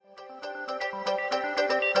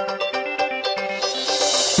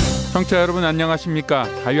청취자 여러분 안녕하십니까?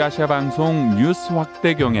 자유아시아 방송 뉴스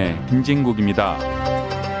확대경의 김진국입니다.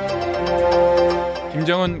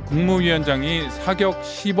 김정은 국무위원장이 사격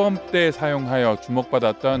시범 때 사용하여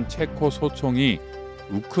주목받았던 체코 소총이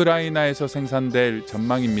우크라이나에서 생산될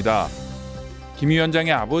전망입니다. 김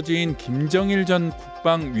위원장의 아버지인 김정일 전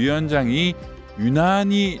국방위원장이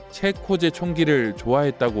유난히 체코제 총기를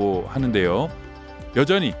좋아했다고 하는데요.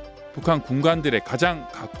 여전히 북한 군관들의 가장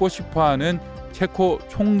갖고 싶어하는 체코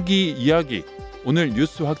총기 이야기, 오늘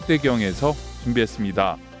뉴스 확대경에서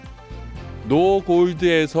준비했습니다.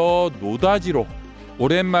 노골드에서 노다지로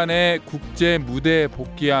오랜만에 국제 무대에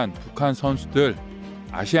복귀한 북한 선수들,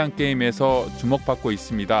 아시안게임에서 주목받고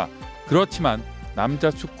있습니다. 그렇지만 남자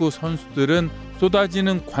축구 선수들은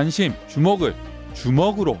쏟아지는 관심, 주목을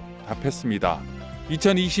주먹으로 답했습니다.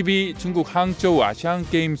 2022 중국 항저우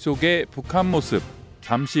아시안게임 속의 북한 모습,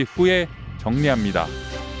 잠시 후에 정리합니다.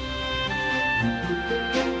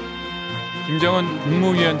 김정은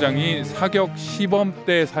국무위원장이 사격 시범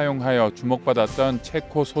때 사용하여 주목받았던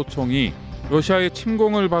체코 소총이 러시아의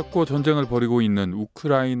침공을 받고 전쟁을 벌이고 있는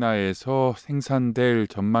우크라이나에서 생산될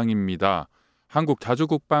전망입니다. 한국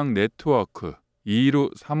자주국방 네트워크 이희루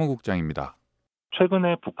사무국장입니다.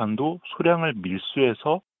 최근에 북한도 소량을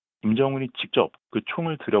밀수해서 김정은이 직접 그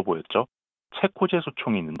총을 들여보였죠. 체코제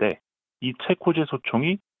소총이 있는데 이 체코제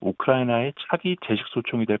소총이 우크라이나의 차기 제식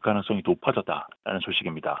소총이 될 가능성이 높아졌다라는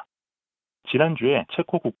소식입니다. 지난주에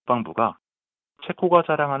체코 국방부가 체코가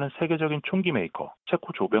자랑하는 세계적인 총기 메이커,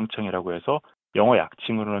 체코 조병청이라고 해서 영어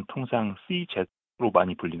약칭으로는 통상 CZ로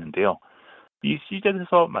많이 불리는데요. 이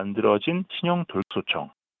CZ에서 만들어진 신형 돌소총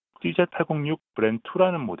CZ806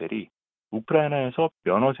 브랜2라는 모델이 우크라이나에서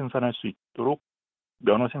면허 생산할 수 있도록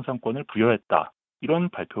면허 생산권을 부여했다. 이런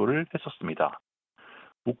발표를 했었습니다.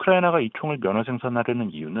 우크라이나가 이 총을 면허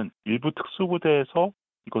생산하려는 이유는 일부 특수부대에서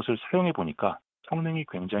이것을 사용해 보니까 성능이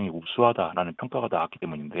굉장히 우수하다라는 평가가 나왔기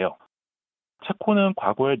때문인데요. 체코는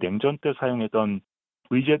과거에 냉전 때 사용했던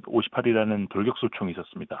VZ-58이라는 돌격소총이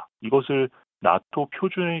있었습니다. 이것을 나토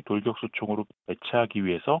표준의 돌격소총으로 대체하기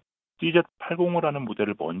위해서 CZ805라는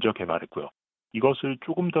모델을 먼저 개발했고요. 이것을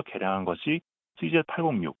조금 더 개량한 것이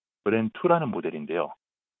CZ806 브랜2라는 모델인데요.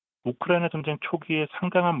 우크라이나 전쟁 초기에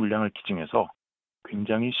상당한 물량을 기증해서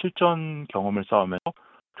굉장히 실전 경험을 쌓으면서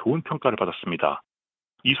좋은 평가를 받았습니다.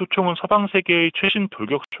 이 소총은 서방 세계의 최신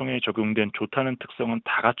돌격소총에 적용된 좋다는 특성은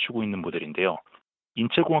다 갖추고 있는 모델인데요.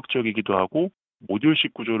 인체공학적이기도 하고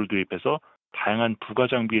모듈식 구조를 도입해서 다양한 부가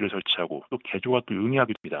장비를 설치하고 또 개조가 또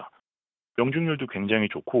용이하기도 합니다. 명중률도 굉장히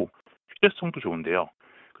좋고 휴대성도 좋은데요.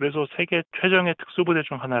 그래서 세계 최정예 특수부대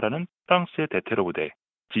중 하나라는 프랑스의 대테러 부대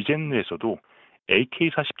지젠느에서도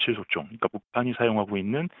AK-47 소총, 그러니까 북한이 사용하고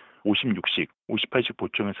있는 56식, 58식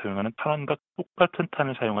보총에 사용하는 탄환과 똑같은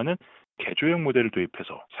탄을 사용하는 개조형 모델을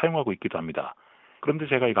도입해서 사용하고 있기도 합니다. 그런데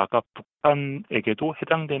제가 이거 아까 북한에게도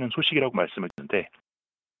해당되는 소식이라고 말씀을 드렸는데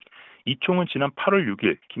이 총은 지난 8월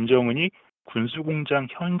 6일 김정은이 군수공장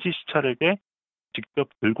현지 시찰에게 직접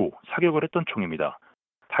들고 사격을 했던 총입니다.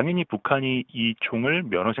 당연히 북한이 이 총을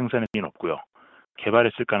면허 생산할 리는 없고요.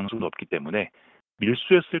 개발했을 가능성도 없기 때문에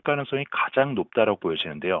밀수했을 가능성이 가장 높다라고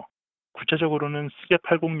보여지는데요. 구체적으로는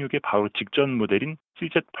CZ806의 바로 직전 모델인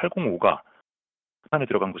CZ805가 북한에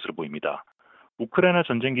들어간 것으로 보입니다. 우크라이나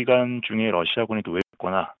전쟁 기간 중에 러시아군이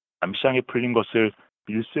노예했거나 남시장에 풀린 것을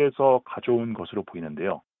밀수해서 가져온 것으로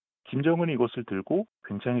보이는데요. 김정은이 이것을 들고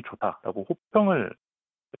굉장히 좋다라고 호평을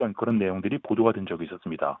했던 그런 내용들이 보도가 된 적이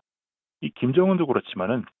있었습니다. 이 김정은도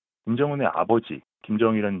그렇지만은 김정은의 아버지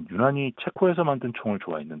김정일은 유난히 체코에서 만든 총을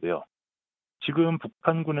좋아했는데요. 지금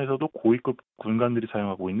북한군에서도 고위급 군관들이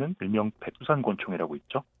사용하고 있는 일명 백두산 권총이라고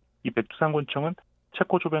있죠. 이 백두산 권총은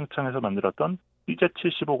체코 조병청에서 만들었던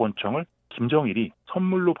CZ75 권총을 김정일이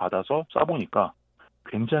선물로 받아서 쏴보니까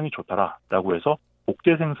굉장히 좋다라고 해서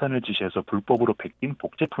복제 생산을 지시해서 불법으로 베낀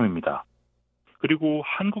복제품입니다. 그리고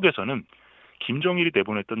한국에서는 김정일이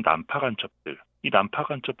내보냈던 난파 간첩들, 이 난파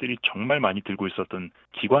간첩들이 정말 많이 들고 있었던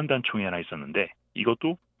기관단 총이 하나 있었는데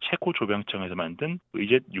이것도 체코 조병청에서 만든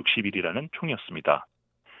VZ-61이라는 총이었습니다.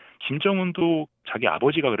 김정은도 자기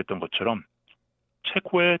아버지가 그랬던 것처럼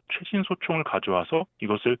체코의 최신 소총을 가져와서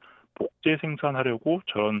이것을 복제 생산하려고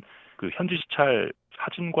저런 그 현지 시찰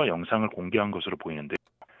사진과 영상을 공개한 것으로 보이는데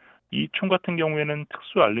이 총 같은 경우에는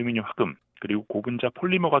특수 알루미늄 화금 그리고 고분자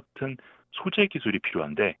폴리머 같은 소재 기술이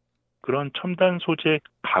필요한데 그런 첨단 소재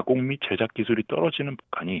가공 및 제작 기술이 떨어지는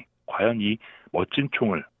북한이 과연 이 멋진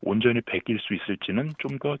총을 온전히 베낄 수 있을지는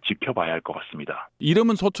좀 더 지켜봐야 할 것 같습니다.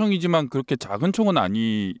 이름은 소총이지만 그렇게 작은 총은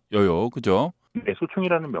아니에요, 그죠? 네,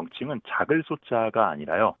 소총이라는 명칭은 작을 소자가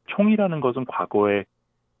아니라요. 총이라는 것은 과거에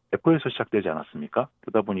대포에서 시작되지 않았습니까?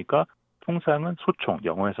 그러다 보니까 통상은 소총,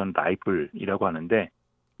 영어에서는 라이플이라고 하는데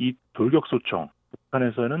이 돌격소총,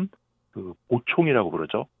 북한에서는 그 보총이라고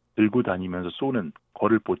부르죠. 들고 다니면서 쏘는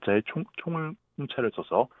거를 보자에 총을 훔차를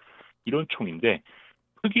써서 이런 총인데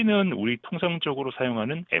크기는 우리 통상적으로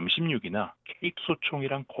사용하는 M16이나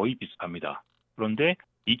K2소총이랑 거의 비슷합니다. 그런데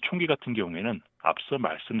이 총기 같은 경우에는 앞서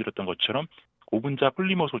말씀드렸던 것처럼 고분자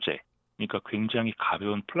폴리머 소재, 그러니까 굉장히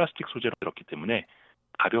가벼운 플라스틱 소재로 들었기 때문에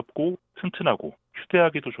가볍고 튼튼하고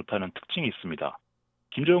휴대하기도 좋다는 특징이 있습니다.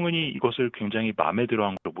 김정은이 이것을 굉장히 마음에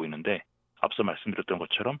들어한 걸로 보이는데 앞서 말씀드렸던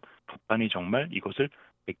것처럼 북한이 정말 이것을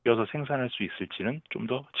베껴서 생산할 수 있을지는 좀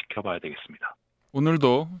더 지켜봐야 되겠습니다.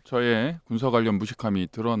 오늘도 저의 군사 관련 무식함이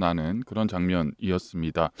드러나는 그런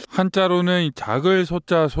장면이었습니다. 한자로는 자글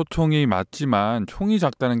소자 소총이 맞지만 총이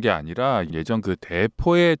작다는 게 아니라 예전 그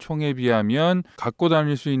대포의 총에 비하면 갖고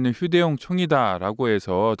다닐 수 있는 휴대용 총이다라고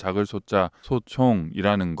해서 자글 소자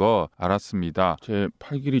소총이라는 거 알았습니다. 제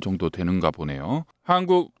팔 길이 정도 되는가 보네요.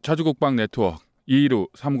 한국 자주국방 네트워크 이희루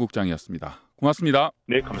사무국장이었습니다. 고맙습니다.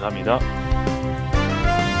 네, 감사합니다.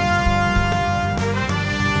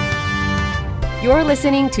 You're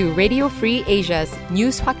listening to Radio Free Asia's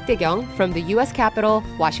News 확대경 from the U.S. Capitol,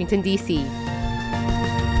 Washington, D.C.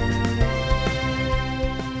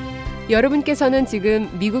 여러분께서는 지금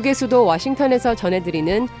미국의 수도 워싱턴에서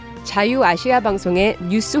전해드리는 자유아시아 방송의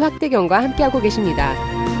뉴스 확대경과 함께하고 계십니다.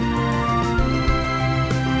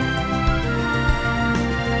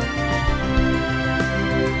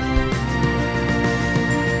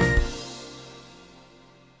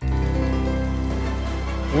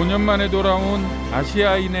 오 년 만에 돌아온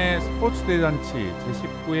아시아인의 스포츠 대잔치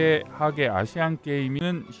제19회 하계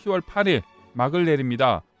아시안게임은 10월 8일 막을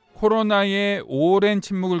내립니다. 코로나의 오랜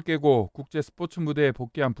침묵을 깨고 국제 스포츠 무대에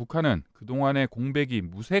복귀한 북한은 그동안의 공백이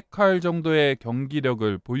무색할 정도의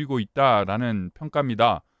경기력을 보이고 있다라는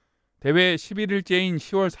평가입니다. 대회 11일째인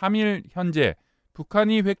 10월 3일 현재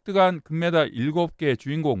북한이 획득한 금메달 7개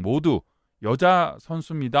주인공 모두 여자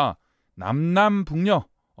선수입니다. 남남북녀,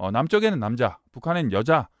 남쪽에는 남자, 북한은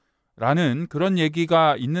여자라는 그런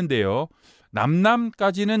얘기가 있는데요.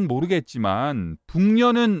 남남까지는 모르겠지만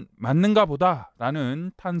북녀는 맞는가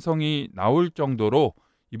보다라는 탄성이 나올 정도로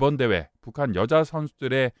이번 대회 북한 여자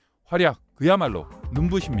선수들의 활약 그야말로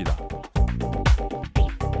눈부십니다.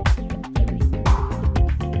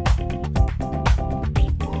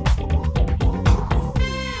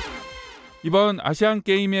 이번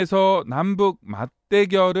아시안게임에서 남북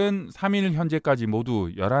맞대결은 3일 현재까지 모두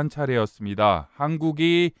 11차례였습니다.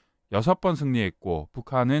 한국이 6번 승리했고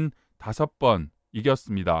북한은 5번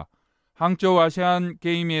이겼습니다. 항저우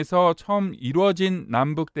아시안게임에서 처음 이루어진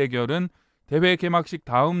남북 대결은 대회 개막식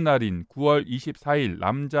다음 날인 9월 24일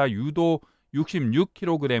남자 유도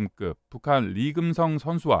 66kg급 북한 리금성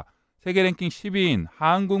선수와 세계 랭킹 10위인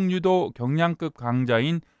한국 유도 경량급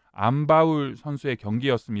강자인 안바울 선수의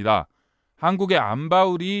경기였습니다. 한국의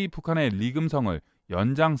안바울이 북한의 리금성을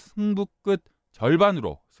연장 승부 끝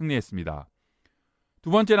절반으로 승리했습니다. 두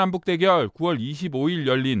번째 남북 대결 9월 25일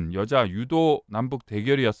열린 여자 유도 남북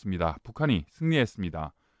대결이었습니다. 북한이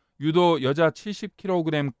승리했습니다. 유도 여자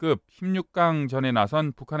 70kg급 16강전에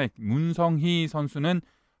나선 북한의 문성희 선수는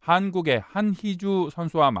한국의 한희주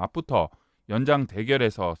선수와 맞붙어 연장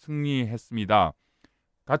대결에서 승리했습니다.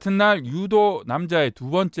 같은 날 유도 남자의 두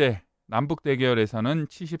번째 남북 대결에서는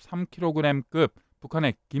 73kg급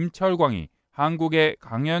북한의 김철광이 한국의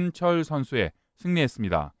강현철 선수에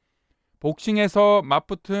승리했습니다. 복싱에서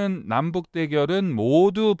맞붙은 남북 대결은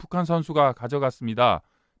모두 북한 선수가 가져갔습니다.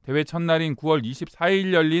 대회 첫날인 9월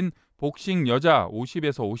 24일 열린 복싱 여자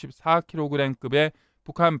 50에서 54kg급의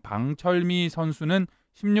북한 방철미 선수는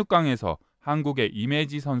 16강에서 한국의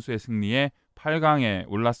이매지 선수의 승리에 8강에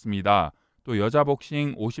올랐습니다. 또 여자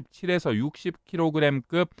복싱 57에서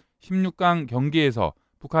 60kg급 16강 경기에서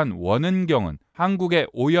북한 원은경은 한국의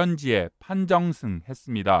오연지에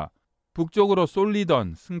판정승했습니다. 북쪽으로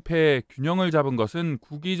쏠리던 승패의 균형을 잡은 것은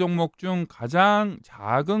구기 종목 중 가장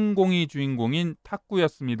작은 공이 주인공인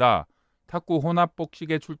탁구였습니다. 탁구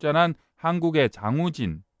혼합복식에 출전한 한국의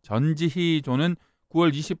장우진, 전지희조는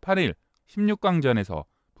 9월 28일 16강전에서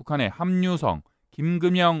북한의 함유성,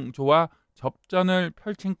 김금영조와 접전을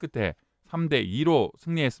펼친 끝에 3대2로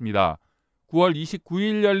승리했습니다. 9월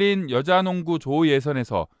 29일 열린 여자농구 조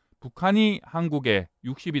예선에서 북한이 한국에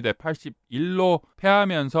 62대 81로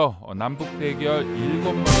패하면서 남북 대결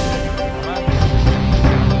 7번째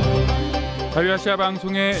자유아시아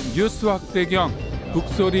방송의 뉴스 확대경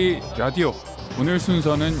북소리 라디오 오늘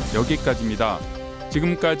순서는 여기까지입니다.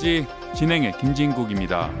 지금까지 진행의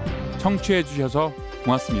김진국입니다. 청취해 주셔서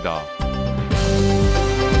고맙습니다.